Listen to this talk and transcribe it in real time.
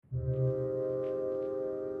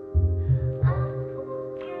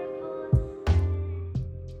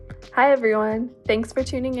Hi everyone, thanks for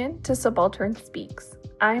tuning in to Subaltern Speaks.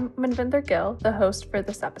 I'm Manvinder Gill, the host for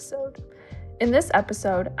this episode. In this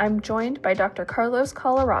episode, I'm joined by Dr. Carlos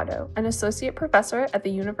Colorado, an associate professor at the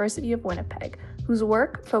University of Winnipeg, whose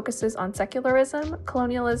work focuses on secularism,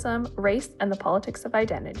 colonialism, race, and the politics of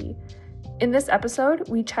identity. In this episode,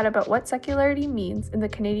 we chat about what secularity means in the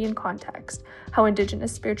Canadian context, how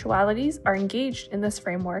Indigenous spiritualities are engaged in this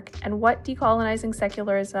framework, and what decolonizing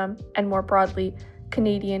secularism, and more broadly,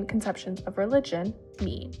 Canadian conceptions of religion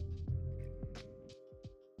mean.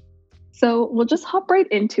 So we'll just hop right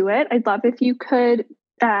into it. I'd love if you could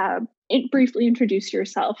briefly introduce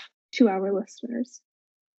yourself to our listeners.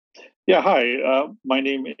 Yeah, hi. My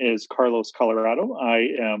name is Carlos Colorado. I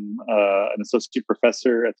am an associate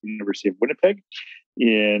professor at the University of Winnipeg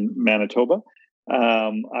in Manitoba.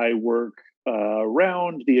 I work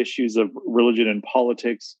around the issues of religion and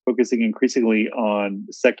politics, focusing increasingly on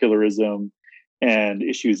secularism and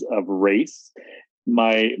issues of race.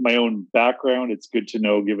 My own background, it's good to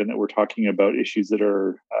know, given that we're talking about issues that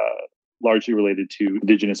are largely related to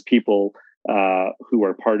Indigenous people who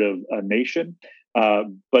are part of a nation.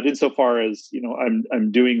 But insofar as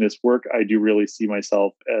I'm doing this work, I do really see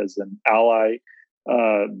myself as an ally,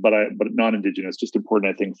 but non-Indigenous. Just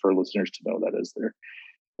important, I think, for listeners to know that as they're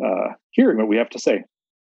hearing what we have to say.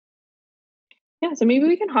 Yeah, so maybe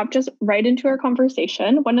we can hop just right into our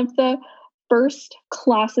conversation. One of the first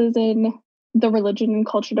classes in the religion and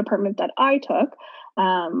culture department that I took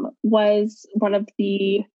was one of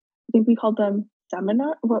the, I think we called them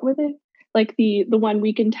seminar. What were they? Like the 1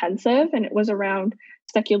 week intensive, and it was around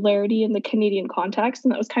secularity in the Canadian context.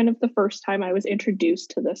 And that was kind of the first time I was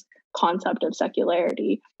introduced to this concept of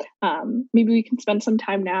secularity. Maybe we can spend some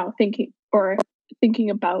time now thinking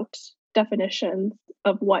about definitions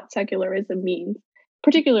of what secularism means,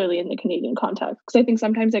 particularly in the Canadian context, because I think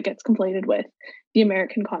sometimes it gets conflated with the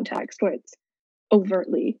American context where it's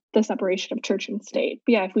overtly the separation of church and state.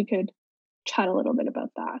 But yeah, if we could chat a little bit about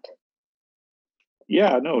that.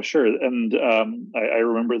 Yeah, no, sure. And I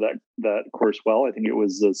remember that course well. I think it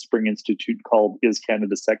was a Spring Institute called "Is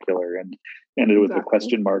Canada Secular?" and ended with a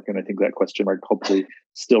question mark. And I think that question mark hopefully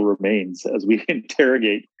still remains as we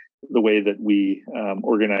interrogate the way that we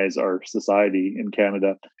organize our society in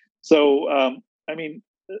Canada. So,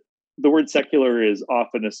 the word secular is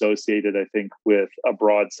often associated, I think, with a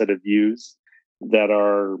broad set of views that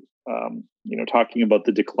are, talking about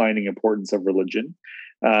the declining importance of religion.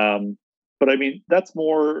 But I mean, that's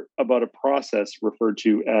more about a process referred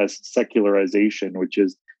to as secularization, which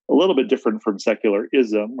is a little bit different from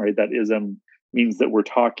secularism, right? That ism means that we're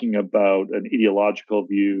talking about an ideological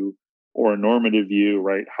view or a normative view,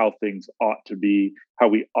 right? How things ought to be, how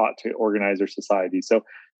we ought to organize our society. So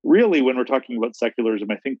really, when we're talking about secularism,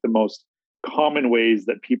 I think the most common ways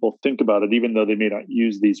that people think about it, even though they may not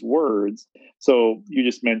use these words. So you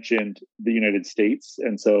just mentioned the United States.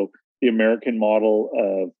 And so the American model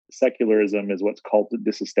of secularism is what's called the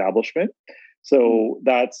disestablishment. So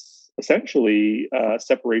that's essentially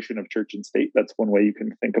separation of church and state. That's one way you can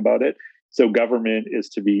think about it. So government is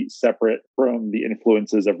to be separate from the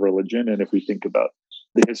influences of religion. And if we think about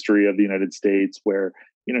the history of the United States, where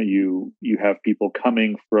you have people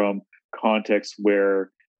coming from contexts where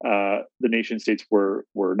the nation states were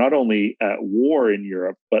not only at war in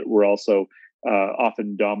Europe, but were also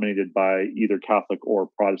often dominated by either Catholic or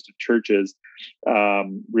Protestant churches,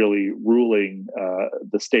 really ruling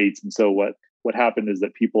the states. And so what happened is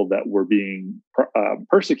that people that were being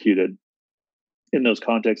persecuted in those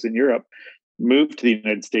contexts in Europe moved to the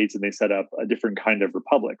United States, and they set up a different kind of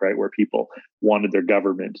republic, right, where people wanted their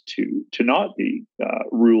government to not be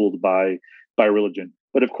ruled by religion.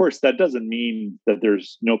 But of course, that doesn't mean that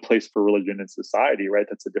there's no place for religion in society, right?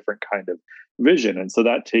 That's a different kind of vision. And so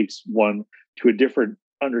that takes one to a different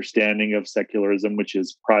understanding of secularism, which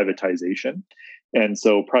is privatization. And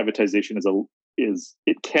so privatization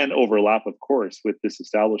it can overlap, of course, with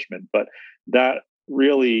disestablishment, but that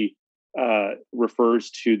really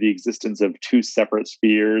refers to the existence of two separate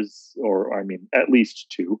spheres, or at least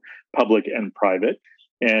two, public and private.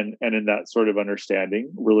 And in that sort of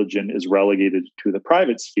understanding, religion is relegated to the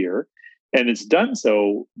private sphere. And it's done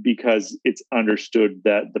so because it's understood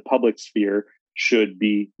that the public sphere should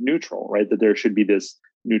be neutral, right? That there should be this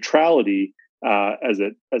neutrality as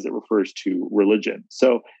it refers to religion.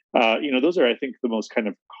 So, those are, I think, the most kind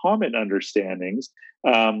of common understandings.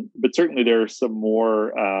 But certainly there are some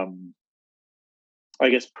more,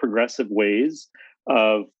 progressive ways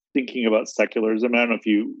of thinking about secularism. I don't know if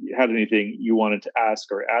you had anything you wanted to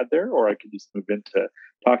ask or add there, or I could just move into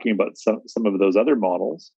talking about some of those other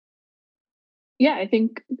models. Yeah, I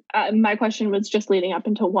think my question was just leading up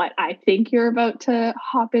into what I think you're about to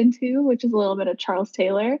hop into, which is a little bit of Charles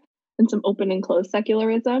Taylor and some open and closed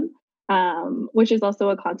secularism, which is also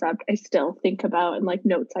a concept I still think about and like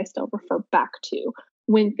notes I still refer back to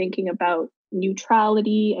when thinking about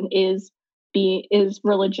neutrality and is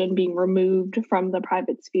religion being removed from the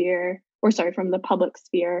private sphere, or sorry, from the public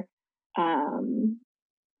sphere?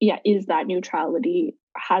 Yeah, is that neutrality,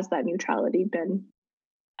 has that neutrality been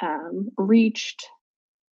reached?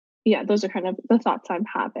 Yeah, those are kind of the thoughts I'm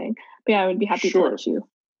having. But yeah, I would be happy to Sure. let you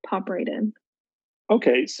pop right in.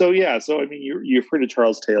 Okay, so yeah, so I mean, you've heard of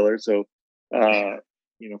Charles Taylor, so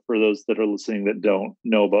for those that are listening that don't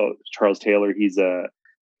know about Charles Taylor, he's a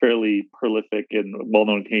fairly prolific and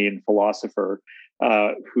well-known Canadian philosopher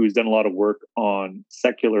who's done a lot of work on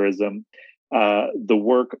secularism. The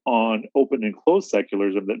work on open and closed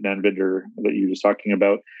secularism that Manvinder, that you were just talking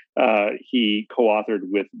about, he co-authored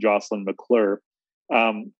with Jocelyn McClure.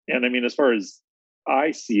 And I mean, as far as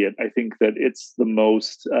I see it, I think that it's the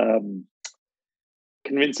most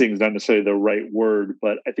convincing is not necessarily the right word,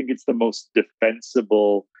 but I think it's the most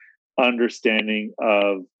defensible understanding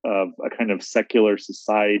of a kind of secular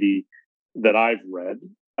society that I've read.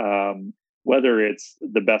 Whether it's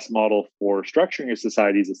the best model for structuring a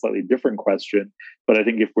society is a slightly different question. But I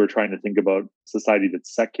think if we're trying to think about society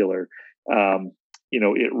that's secular,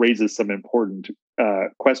 it raises some important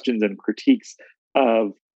questions and critiques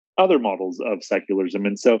of other models of secularism.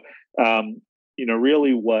 And so,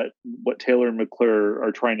 really what Taylor and McClure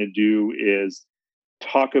are trying to do is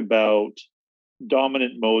talk about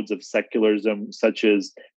dominant modes of secularism, such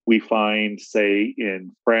as we find, say,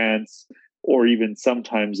 in France, or even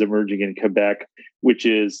sometimes emerging in Quebec, which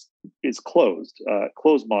is closed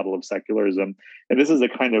model of secularism. And this is a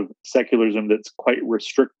kind of secularism that's quite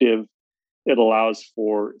restrictive. It allows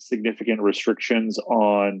for significant restrictions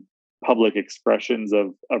on public expressions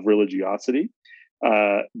of religiosity.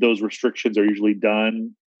 Those restrictions are usually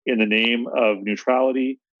done in the name of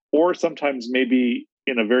neutrality, or sometimes maybe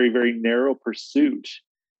in a very, very narrow pursuit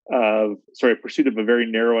of a very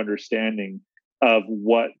narrow understanding of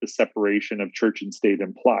what the separation of church and state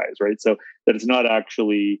implies, right? So that it's not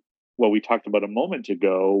actually what we talked about a moment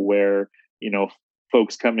ago, where,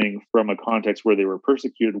 folks coming from a context where they were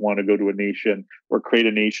persecuted want to go to a nation or create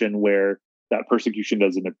a nation where that persecution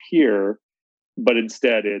doesn't appear, but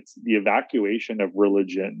instead it's the evacuation of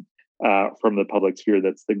religion from the public sphere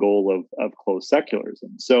that's the goal of closed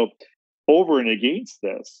secularism. So over and against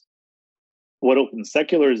this, what open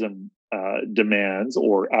secularism demands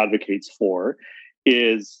or advocates for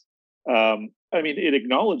is, it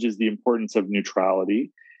acknowledges the importance of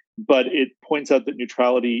neutrality, but it points out that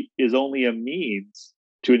neutrality is only a means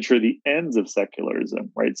to ensure the ends of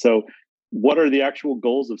secularism, right? So what are the actual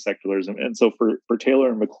goals of secularism? And so for Taylor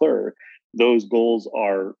and McClure, those goals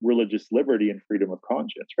are religious liberty and freedom of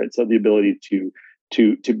conscience, right? So the ability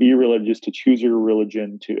to be religious, to choose your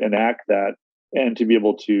religion, to enact that, and to be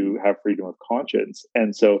able to have freedom of conscience.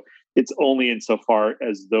 And so it's only insofar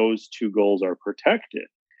as those two goals are protected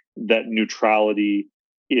that neutrality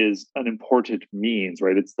is an important means,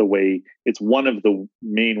 right? It's one of the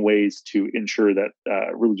main ways to ensure that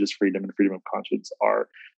religious freedom and freedom of conscience are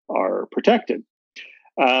protected.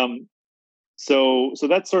 So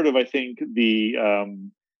that's sort of, I think, the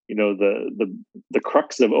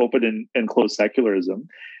crux of open and closed secularism.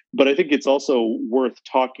 But I think it's also worth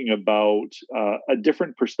talking about a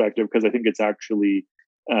different perspective, because I think it's actually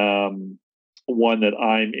one that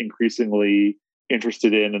I'm increasingly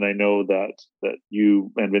interested in, and I know that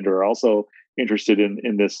you and Vinder are also interested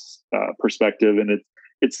in this perspective. And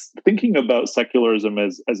it's thinking about secularism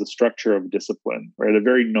as a structure of discipline, right? A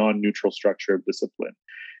very non-neutral structure of discipline.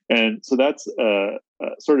 And so that's a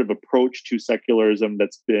sort of approach to secularism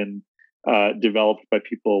that's been developed by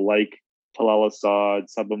people like Talal Assad,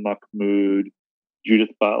 Saba Mahmood,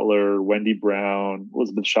 Judith Butler, Wendy Brown,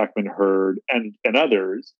 Elizabeth Shackman Hurd, and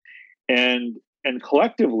others. And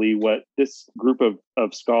collectively, what this group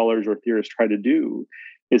of scholars or theorists try to do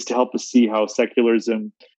is to help us see how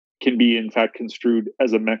secularism can be, in fact, construed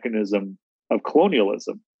as a mechanism of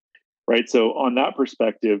colonialism, right? So on that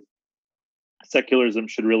perspective, secularism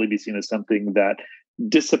should really be seen as something that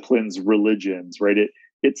disciplines religions, right?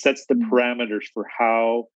 It sets the parameters for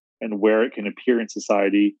how and where it can appear in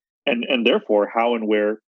society, and therefore how and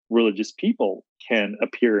where religious people can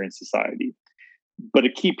appear in society. But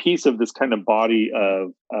a key piece of this kind of body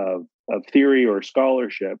of theory or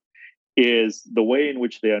scholarship is the way in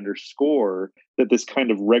which they underscore that this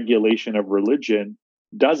kind of regulation of religion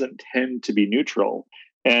doesn't tend to be neutral.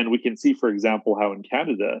 And we can see, for example, how in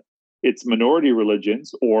Canada, it's minority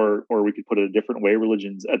religions, or we could put it a different way,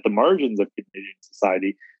 religions at the margins of Canadian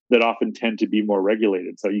society that often tend to be more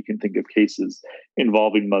regulated. So you can think of cases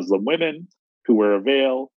involving Muslim women who wear a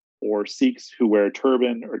veil, or Sikhs who wear a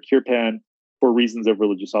turban or kirpan for reasons of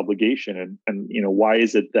religious obligation. And why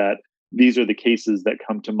is it that these are the cases that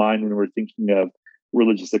come to mind when we're thinking of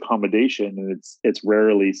religious accommodation? And it's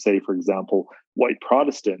rarely, say, for example, white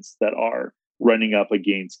Protestants that are running up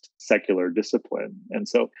against secular discipline. And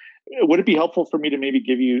so would it be helpful for me to maybe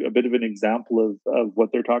give you a bit of an example of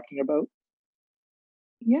what they're talking about?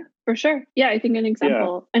 Yeah, for sure. Yeah, I think an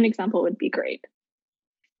example would be great.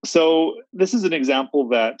 So this is an example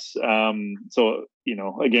that,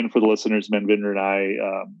 again, for the listeners, Manvinder and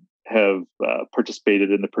I have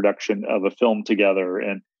participated in the production of a film together.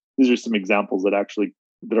 And these are some examples that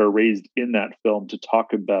are raised in that film to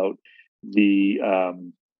talk about the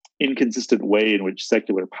inconsistent way in which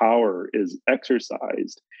secular power is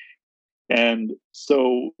exercised. And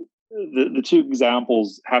so the two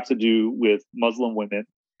examples have to do with Muslim women,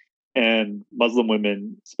 and Muslim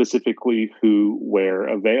women specifically who wear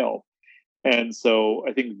a veil. And so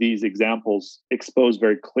I think these examples expose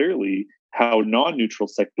very clearly how non-neutral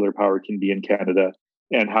secular power can be in Canada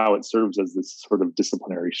and how it serves as this sort of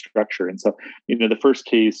disciplinary structure. And so, the first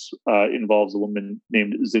case involves a woman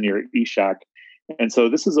named Zinir Ishak. And so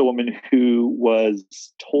this is a woman who was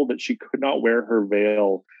told that she could not wear her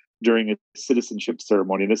veil during a citizenship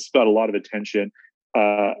ceremony. And this got a lot of attention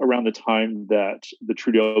around the time that the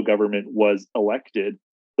Trudeau government was elected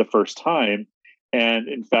the first time. And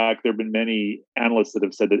in fact, there have been many analysts that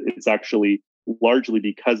have said that it's actually largely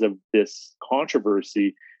because of this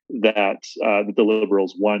controversy that the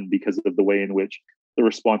Liberals won, because of the way in which the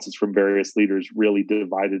responses from various leaders really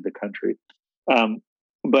divided the country.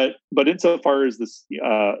 But insofar as this,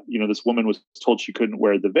 this woman was told she couldn't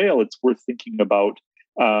wear the veil, it's worth thinking about,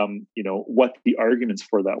 what the arguments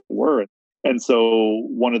for that were. And so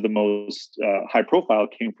one of the most high profile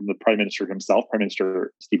came from the Prime Minister himself, Prime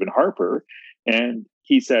Minister Stephen Harper. And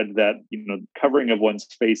he said that, covering of one's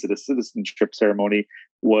face at a citizenship ceremony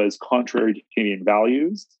was contrary to Canadian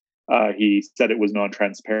values. He said it was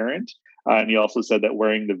non-transparent. And he also said that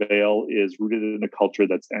wearing the veil is rooted in a culture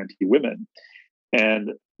that's anti-women.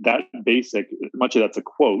 And that much of that's a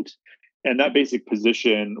quote. And that basic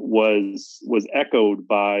position was echoed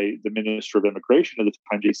by the Minister of Immigration at the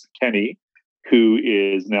time, Jason Kenney, who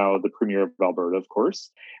is now the Premier of Alberta, of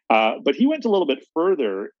course. But he went a little bit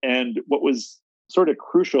further. And what was sort of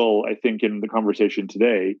crucial, I think, in the conversation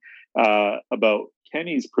today about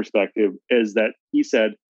Kenney's perspective is that he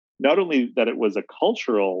said not only that it was a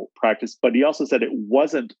cultural practice, but he also said it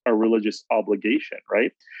wasn't a religious obligation,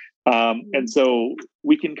 right? And so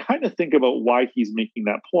we can kind of think about why he's making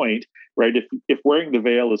that point, right? If wearing the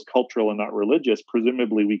veil is cultural and not religious,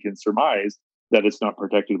 presumably we can surmise that it's not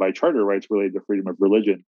protected by charter rights related to freedom of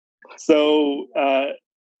religion. So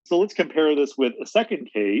let's compare this with a second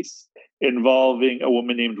case involving a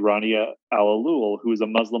woman named Rania Alalul, who is a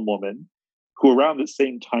Muslim woman who around the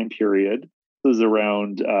same time period, this is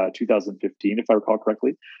around 2015, if I recall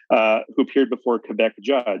correctly, who appeared before a Quebec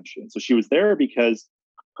judge. And so she was there because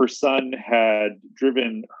her son had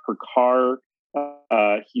driven her car.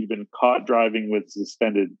 He'd been caught driving with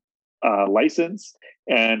suspended license,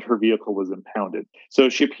 and her vehicle was impounded. So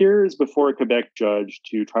she appears before a Quebec judge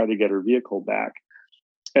to try to get her vehicle back.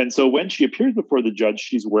 And so when she appears before the judge,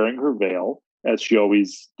 she's wearing her veil, as she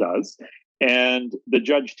always does. And the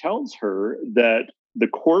judge tells her that the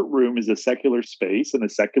courtroom is a secular space and a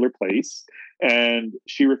secular place. And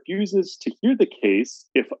she refuses to hear the case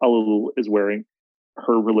if Alalul is wearing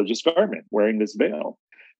her religious garment, wearing this veil.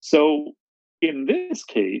 So in this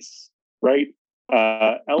case, right,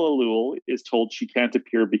 Alalul is told she can't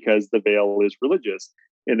appear because the veil is religious.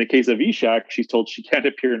 In the case of Ishak, she's told she can't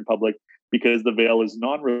appear in public because the veil is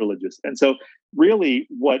non-religious. And so really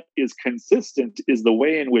what is consistent is the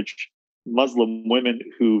way in which Muslim women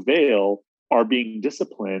who veil are being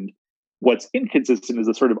disciplined. What's inconsistent is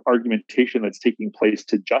the sort of argumentation that's taking place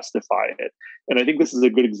to justify it. And I think this is a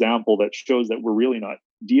good example that shows that we're really not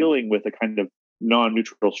dealing with a kind of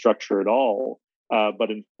non-neutral structure at all,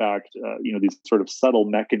 but in fact, these sort of subtle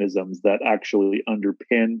mechanisms that actually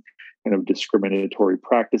underpin kind of discriminatory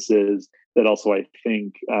practices that also, I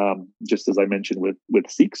think, just as I mentioned with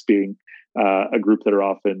Sikhs being a group that are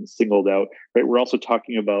often singled out, right? We're also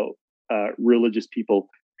talking about religious people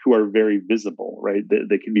who are very visible, right?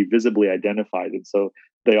 They can be visibly identified. And so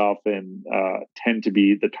they often tend to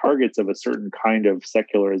be the targets of a certain kind of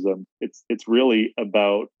secularism. It's really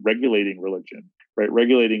about regulating religion, right?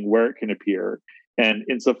 Regulating where it can appear. And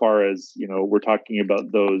insofar as, we're talking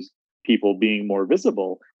about those people being more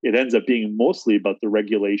visible, it ends up being mostly about the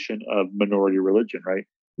regulation of minority religion, right?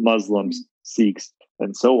 Muslims, Sikhs,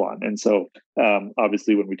 and so on. And so,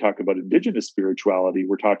 obviously, when we talk about Indigenous spirituality,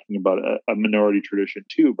 we're talking about a minority tradition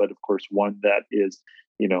too, but of course, one that is,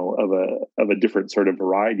 of a different sort of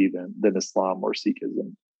variety than Islam or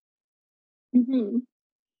Sikhism. Mm-hmm.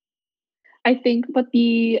 I think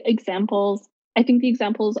the examples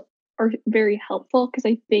are very helpful, because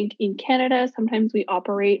I think in Canada, sometimes we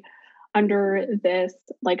operate under this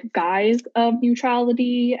like guise of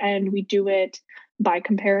neutrality, and we do it by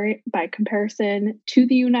comparison to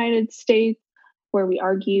the United States, where we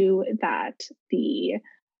argue that the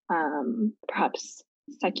perhaps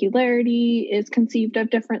secularity is conceived of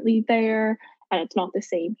differently there, and it's not the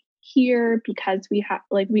same here, because we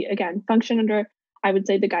again function under, I would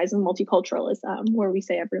say, the guise of multiculturalism, where we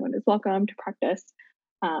say everyone is welcome to practice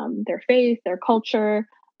their faith, their culture,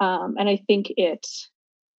 and I think it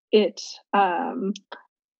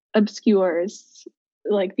obscures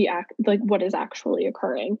what is actually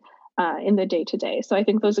occurring in the day to day. So I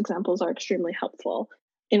think those examples are extremely helpful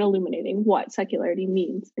in illuminating what secularity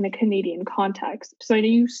means in a Canadian context. So I know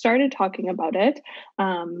you started talking about it,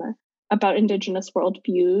 about Indigenous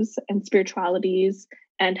worldviews and spiritualities,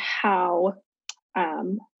 and how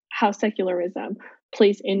secularism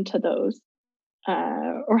plays into those,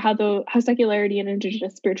 or how secularity and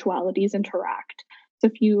Indigenous spiritualities interact. So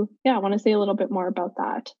if you want to say a little bit more about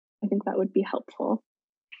that, I think that would be helpful.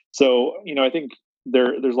 So, I think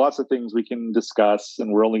there's lots of things we can discuss,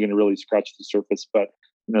 and we're only going to really scratch the surface, but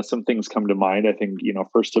some things come to mind. I think,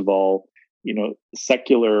 first of all,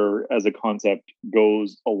 secular as a concept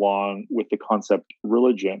goes along with the concept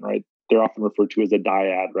religion, right? They're often referred to as a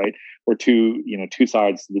dyad, right? Or two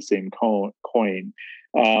sides to the same coin.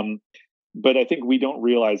 But I think we don't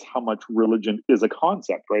realize how much religion is a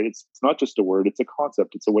concept, right? It's not just a word, it's a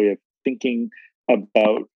concept. It's a way of thinking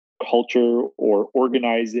about culture or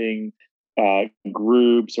organizing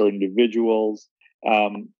groups or individuals.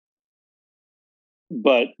 But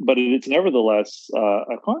it's nevertheless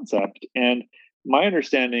a concept. And my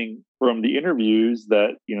understanding from the interviews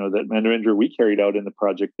that Manvinder we carried out in the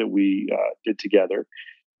project that we did together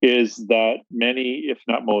is that many, if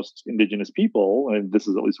not most, Indigenous people, and this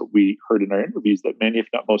is at least what we heard in our interviews, that many, if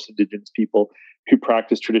not most, Indigenous people who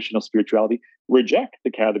practice traditional spirituality reject the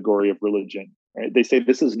category of religion. Right? They say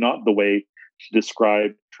this is not the way to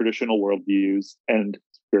describe traditional worldviews and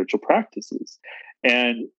spiritual practices.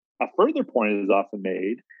 And a further point is often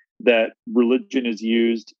made that religion is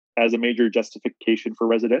used as a major justification for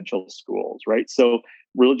residential schools, right? So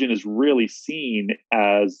religion is really seen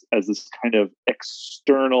as this kind of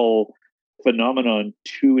external phenomenon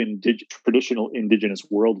to traditional Indigenous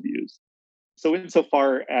worldviews. So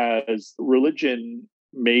insofar as religion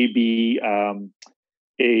may be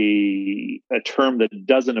a term that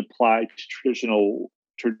doesn't apply to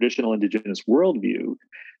traditional Indigenous worldview,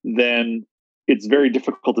 then it's very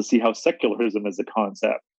difficult to see how secularism as a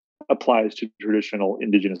concept applies to traditional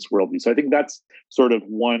Indigenous worldview. So I think that's sort of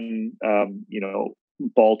one,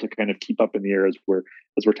 ball to kind of keep up in the air as we're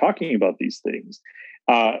talking about these things.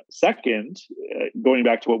 Second, going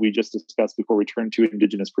back to what we just discussed before we turn to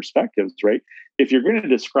Indigenous perspectives, right? If you're going to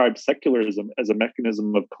describe secularism as a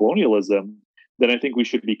mechanism of colonialism, then I think we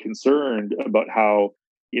should be concerned about how,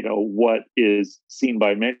 what is seen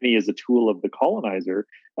by many as a tool of the colonizer,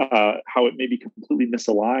 how it may be completely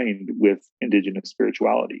misaligned with Indigenous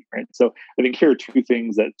spirituality, right? So I think here are two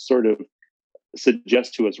things that sort of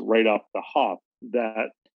suggest to us right off the hop that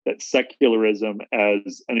secularism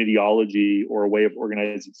as an ideology or a way of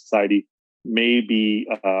organizing society may be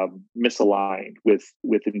misaligned with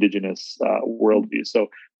Indigenous worldviews.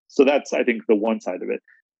 So that's, I think, the one side of it.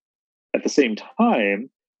 At the same time,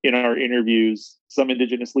 in our interviews, some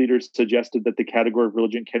Indigenous leaders suggested that the category of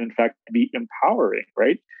religion can, in fact, be empowering,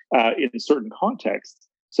 right, in certain contexts.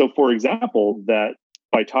 So, for example, that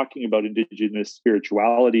by talking about Indigenous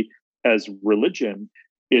spirituality as religion,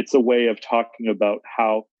 it's a way of talking about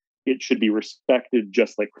how it should be respected,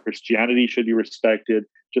 just like Christianity should be respected,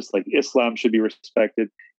 just like Islam should be respected,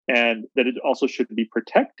 and that it also should be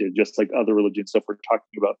protected, just like other religions. So, if we're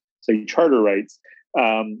talking about, say, charter rights,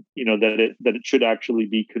 that it should actually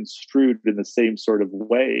be construed in the same sort of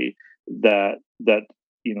way that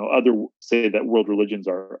other, say, that world religions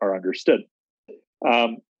are understood.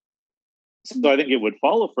 So I think it would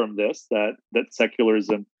follow from this that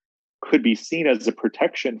secularism could be seen as a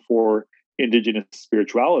protection for Indigenous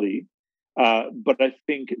spirituality. But I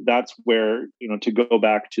think that's where, to go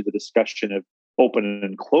back to the discussion of open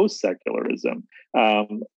and closed secularism,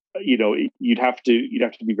 you'd have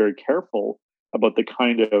to be very careful about the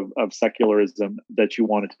kind of secularism that you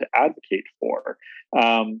wanted to advocate for.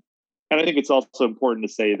 And I think it's also important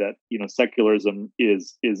to say that, you know, secularism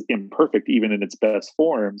is imperfect even in its best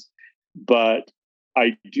forms, but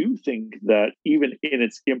I do think that even in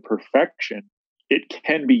its imperfection, it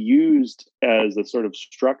can be used as a sort of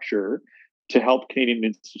structure to help Canadian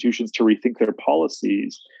institutions to rethink their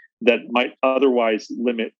policies that might otherwise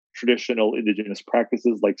limit traditional Indigenous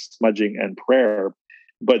practices like smudging and prayer.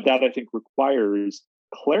 But that, I think, requires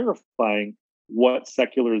clarifying what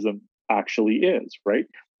secularism actually is, right?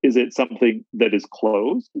 Is it something that is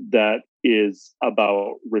closed, that is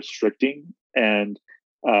about restricting and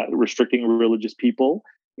restricting religious people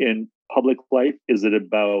in public life? Is it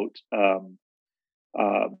about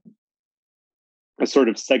a sort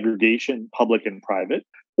of segregation, public and private?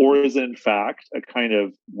 Or is it, in fact, a kind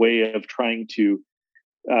of way of trying to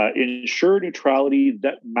ensure neutrality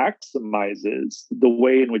that maximizes the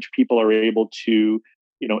way in which people are able to,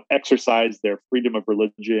 you know, exercise their freedom of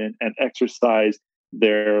religion and exercise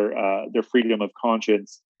their freedom of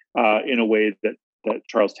conscience in a way that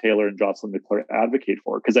Charles Taylor and Jocelyn McClure advocate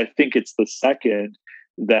for? Because I think it's the second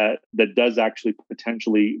that does actually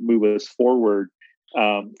potentially move us forward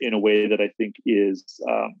in a way that I think is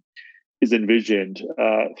envisioned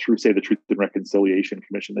through, say, the Truth and Reconciliation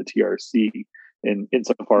Commission, the TRC,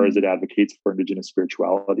 insofar as it advocates for Indigenous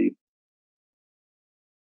spirituality.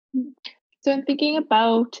 So I'm thinking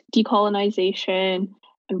about decolonization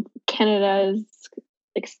and Canada's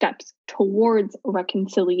steps towards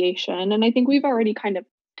reconciliation, and I think we've already kind of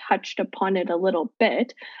touched upon it a little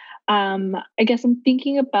bit. I guess I'm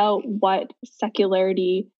thinking about what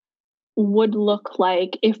secularity would look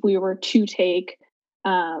like if we were to take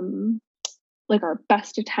like our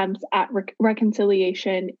best attempts at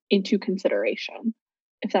reconciliation into consideration,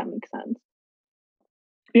 if that makes sense.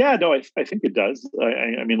 Yeah, no, I think it does.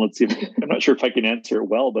 I mean, let's see. I'm not sure if I can answer it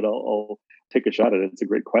well, but I'll take a shot at it. It's a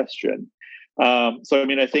great question. So, I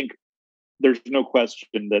mean, I think there's no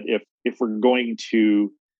question that if we're going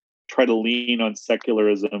to try to lean on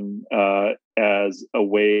secularism as a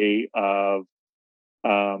way of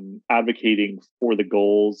advocating for the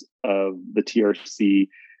goals of the TRC,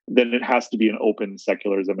 then it has to be an open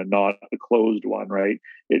secularism and not a closed one, right?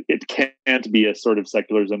 It can't be a sort of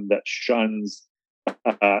secularism that shuns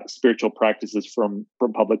spiritual practices from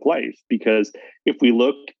public life. Because if we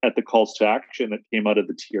look at the calls to action that came out of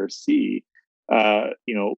the TRC,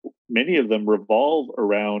 you know, many of them revolve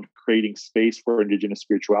around creating space for Indigenous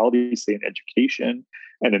spirituality, say in education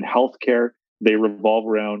and in healthcare. They revolve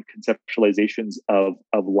around conceptualizations of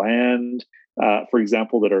land, for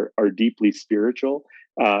example, that are deeply spiritual.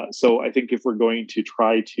 So I think if we're going to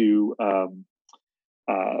try to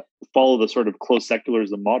follow the sort of closed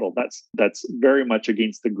secularism model, that's very much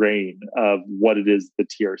against the grain of what it is the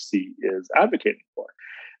TRC is advocating for.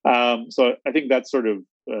 So I think that's sort of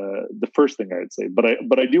the first thing I would say.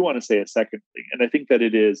 But I do want to say a second thing, and I think that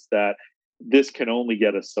it is that this can only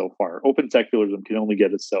get us so far. Open secularism can only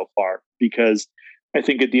get us so far, because I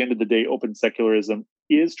think at the end of the day, open secularism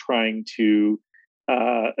is trying to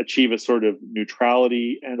achieve a sort of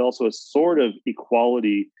neutrality and also a sort of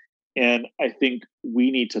equality. And I think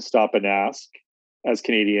we need to stop and ask, as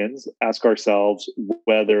Canadians, ask ourselves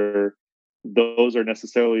whether those are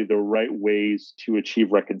necessarily the right ways to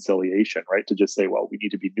achieve reconciliation, right? To just say, well, we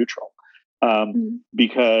need to be neutral.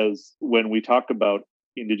 Because when we talk about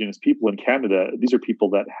Indigenous people in Canada, these are people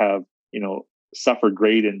that have, you know, suffered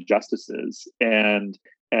great injustices and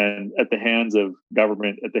at the hands of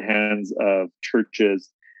government, at the hands of churches.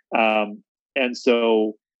 And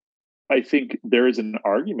so I think there is an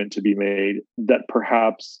argument to be made that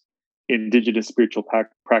perhaps Indigenous spiritual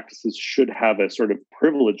practices should have a sort of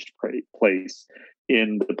privileged place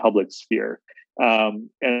in the public sphere.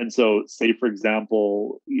 And so, say, for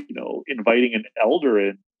example, you know, inviting an elder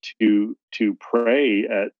in to pray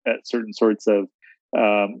at certain sorts of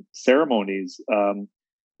ceremonies,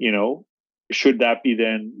 you know, should that be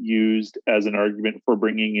then used as an argument for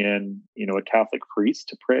bringing in, you know, a Catholic priest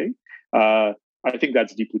to pray? I think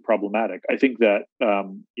that's deeply problematic. I think that,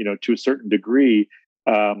 you know, to a certain degree,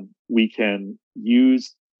 we can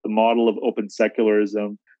use the model of open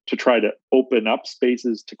secularism to try to open up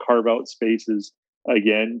spaces, to carve out spaces,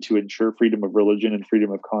 again, to ensure freedom of religion and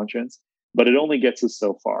freedom of conscience. But it only gets us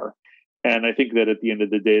so far. And I think that at the end of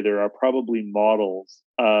the day, there are probably models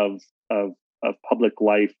of public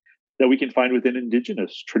life that we can find within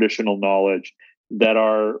Indigenous traditional knowledge that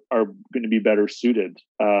are going to be better suited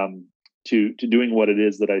to doing what it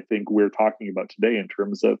is that I think we're talking about today in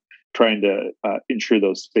terms of trying to ensure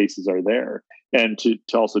those spaces are there, and to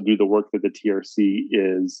also do the work that the TRC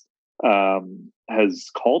has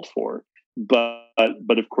called for. but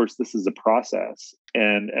of course, this is a process,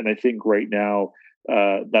 and I think right now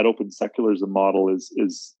that open secularism model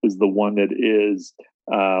is the one that is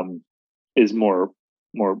more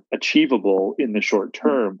achievable in the short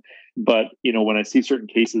term. But when I see certain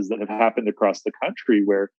cases that have happened across the country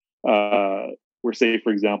where say,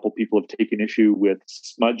 for example, people have taken issue with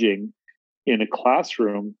smudging in a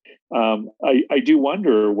classroom, I do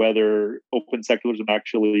wonder whether open secularism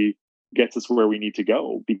actually gets us where we need to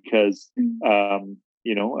go, because I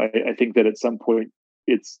think that at some point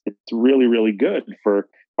it's really, really good for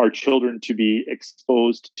our children to be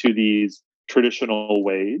exposed to these traditional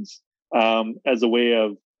ways as a way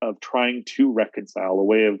of trying to reconcile, a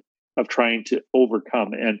way of trying to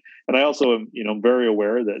overcome. And I also am very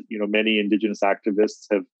aware that many Indigenous activists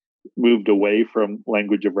have moved away from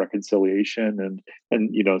language of reconciliation,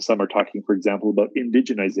 and some are talking, for example, about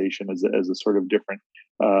indigenization as a sort of different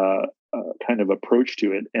kind of approach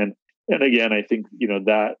to it. And again, I think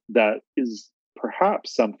that is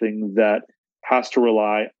perhaps something that has to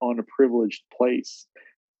rely on a privileged place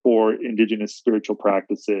for Indigenous spiritual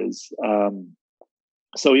practices.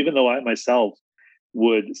 So even though I myself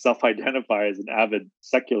would self-identify as an avid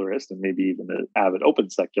secularist and maybe even an avid open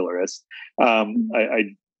secularist,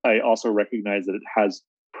 I also recognize that it has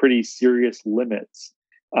pretty serious limits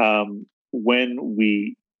when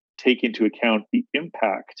we take into account the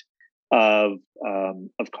impact of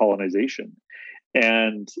colonization.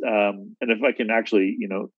 And if I can actually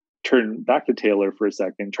turn back to Taylor for a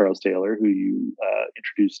second, Charles Taylor, who you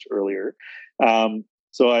introduced earlier.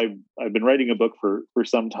 So I've been writing a book for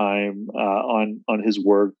some time on his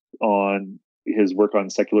work on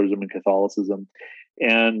secularism and Catholicism,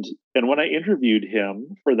 and when I interviewed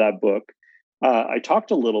him for that book, I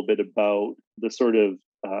talked a little bit about the sort of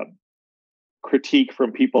critique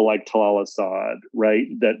from people like Talal Assad, right?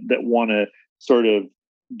 That want to sort of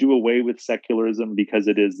do away with secularism because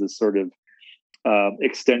it is this sort of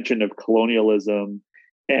extension of colonialism,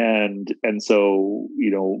 and so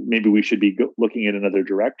maybe we should be looking in another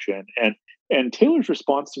direction. And Taylor's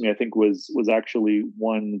response to me, I think, was actually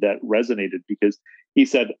one that resonated, because he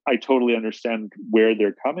said, I totally understand where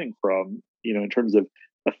they're coming from, in terms of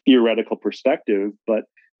a theoretical perspective, but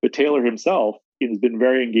Taylor himself has been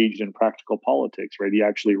very engaged in practical politics, right? He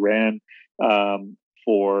actually ran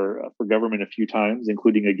for government a few times,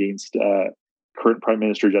 including against current Prime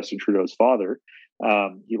Minister Justin Trudeau's father.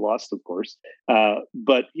 He lost, of course,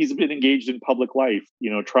 but he's been engaged in public life,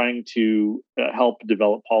 trying to help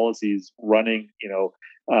develop policies, running,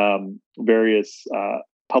 various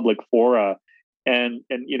public fora, and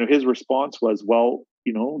his response was, well,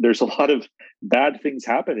 there's a lot of bad things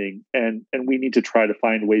happening, and we need to try to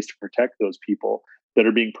find ways to protect those people that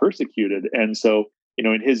are being persecuted. And so,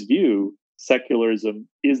 in his view, secularism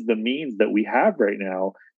is the means that we have right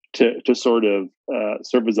now to sort of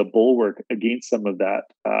serve as a bulwark against some of that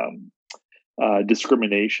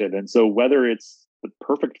discrimination. And so whether it's the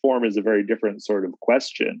perfect form is a very different sort of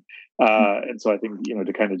question. And so I think,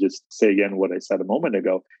 to kind of just say again what I said a moment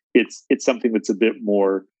ago, it's something that's a bit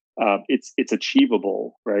more, it's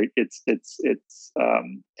achievable, right? It's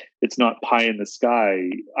not pie in the sky.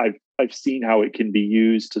 I've seen how it can be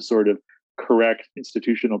used to sort of correct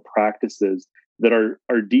institutional practices that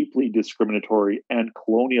are deeply discriminatory and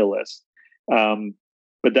colonialist,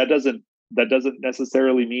 but that doesn't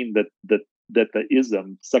necessarily mean that the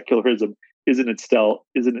secularism isn't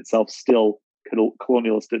itself still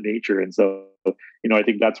colonialist in nature. And so I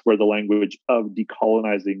think that's where the language of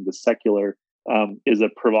decolonizing the secular is a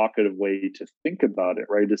provocative way to think about it,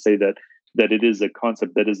 right? To say that it is a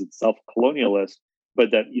concept that is itself colonialist, but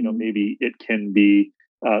that maybe it can be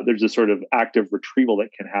there's a sort of active retrieval that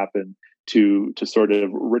can happen to sort of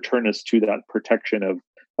return us to that protection of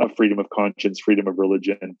freedom of conscience, freedom of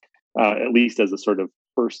religion, at least as a sort of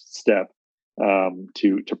first step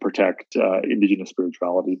to protect Indigenous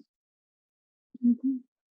spirituality. Mm-hmm.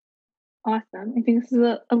 Awesome. I think this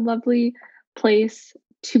is a lovely place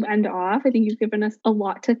to end off. I think you've given us a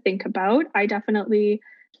lot to think about. I definitely,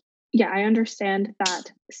 I understand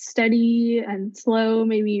that steady and slow,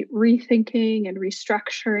 maybe rethinking and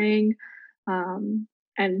restructuring,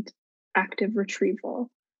 and active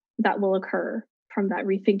retrieval that will occur from that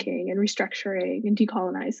rethinking and restructuring and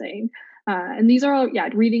decolonizing. And these are all,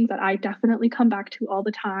 readings that I definitely come back to all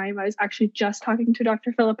the time. I was actually just talking to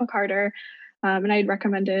Dr. Philippa Carter, and I had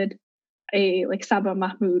recommended a Saba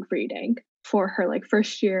Mahmood reading for her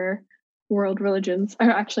first year world religions. Or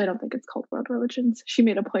actually, I don't think it's called world religions. She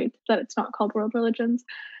made a point that it's not called world religions.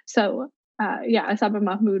 So a Saba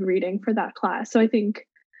Mahmood reading for that class. So I think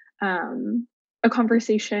a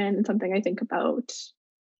conversation and something I think about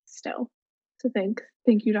still. So thank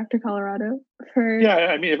you, Dr. Colorado, for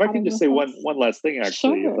I mean, if I can just say one last thing,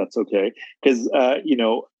 actually, if that's okay, because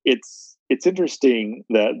it's interesting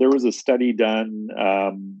that there was a study done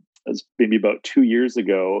maybe about 2 years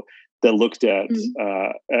ago that looked at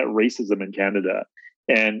racism in Canada,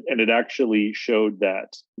 and it actually showed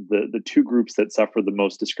that the two groups that suffer the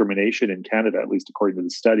most discrimination in Canada, at least according to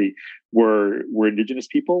the study, were Indigenous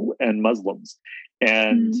people and Muslims,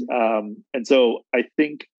 and so I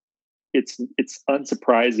think it's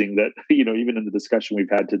unsurprising that even in the discussion we've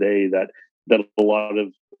had today that a lot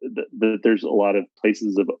of that there's a lot of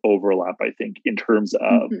places of overlap, I think, in terms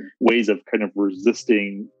of ways of kind of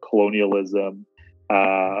resisting colonialism,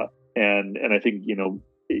 and I think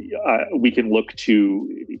we can look to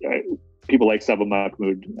people like Saba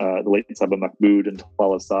Mahmood, the late Saba Mahmood, and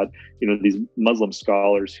Talal Assad, these Muslim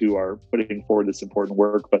scholars who are putting forward this important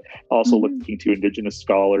work, but also looking to Indigenous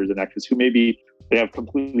scholars and activists who maybe they have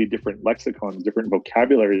completely different lexicons, different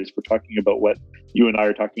vocabularies for talking about what you and I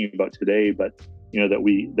are talking about today, but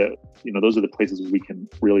those are the places we can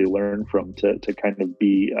really learn from to kind of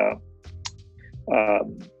be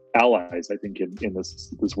allies, I think, in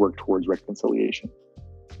this work towards reconciliation.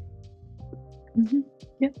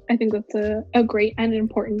 Yeah, I think that's a great and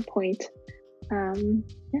important point.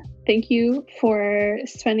 Thank you for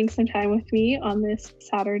spending some time with me on this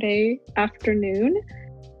Saturday afternoon.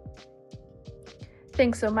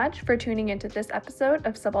 Thanks so much for tuning into this episode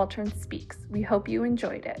of Subaltern Speaks. We hope you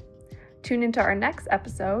enjoyed it. Tune into our next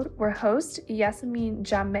episode where host Yasmin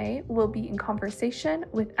Jameh will be in conversation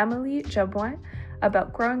with Emily Jabouin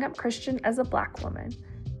about growing up Christian as a Black woman,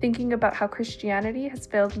 thinking about how Christianity has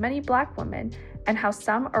failed many Black women and how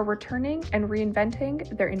some are returning and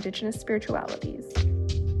reinventing their Indigenous spiritualities.